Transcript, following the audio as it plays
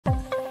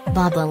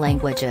bab.la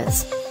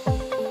languages.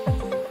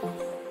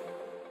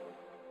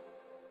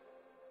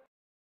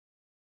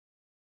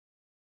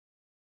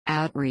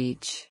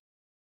 Outreach.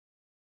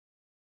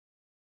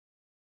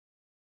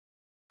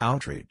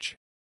 Outreach.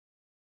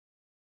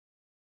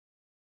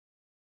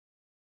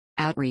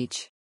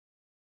 Outreach.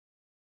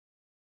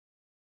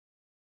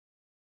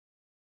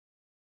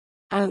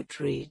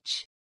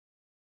 Outreach.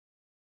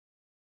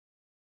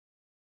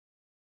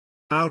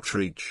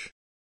 Outreach.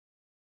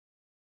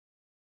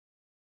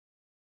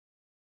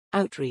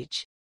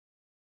 Outreach.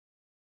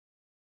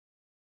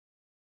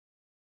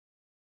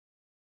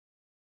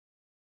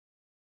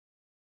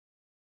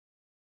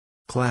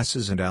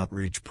 Classes and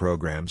outreach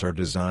programs are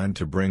designed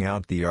to bring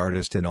out the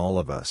artist in all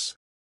of us.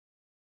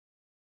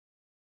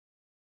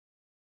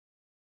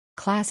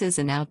 Classes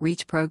and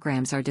outreach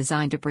programs are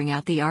designed to bring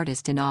out the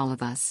artist in all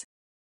of us.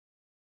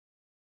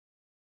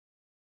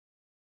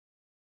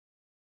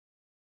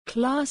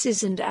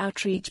 Classes and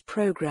outreach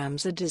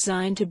programs are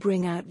designed to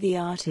bring out the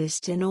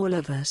artist in all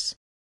of us.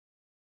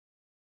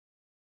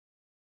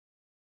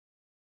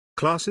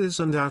 Classes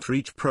and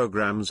outreach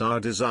programs are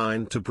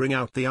designed to bring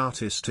out the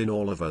artist in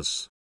all of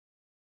us.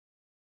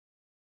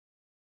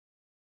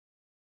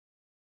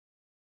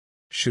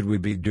 Should we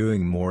be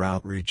doing more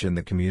outreach in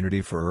the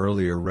community for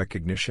earlier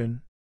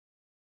recognition?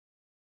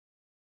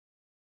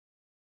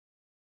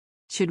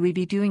 Should we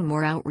be doing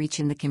more outreach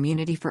in the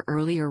community for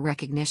earlier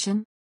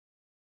recognition?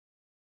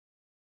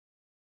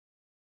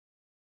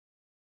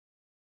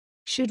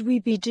 Should we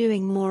be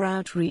doing more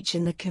outreach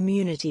in the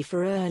community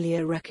for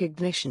earlier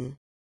recognition?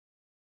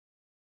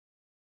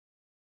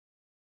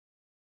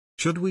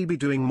 Should we be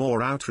doing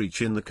more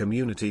outreach in the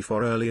community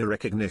for earlier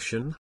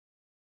recognition?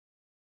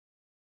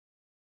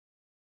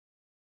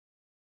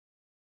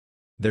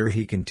 There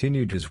he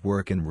continued his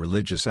work in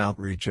religious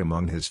outreach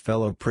among his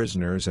fellow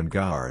prisoners and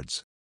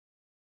guards.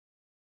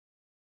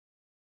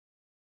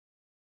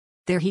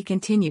 There he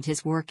continued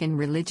his work in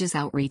religious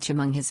outreach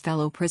among his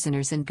fellow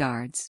prisoners and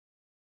guards.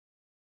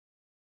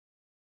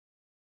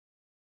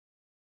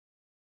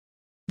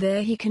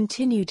 There he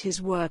continued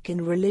his work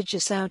in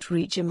religious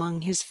outreach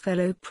among his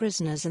fellow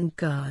prisoners and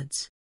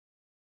guards.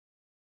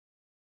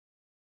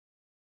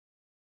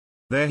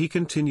 There he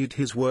continued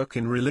his work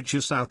in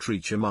religious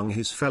outreach among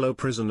his fellow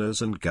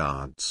prisoners and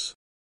guards.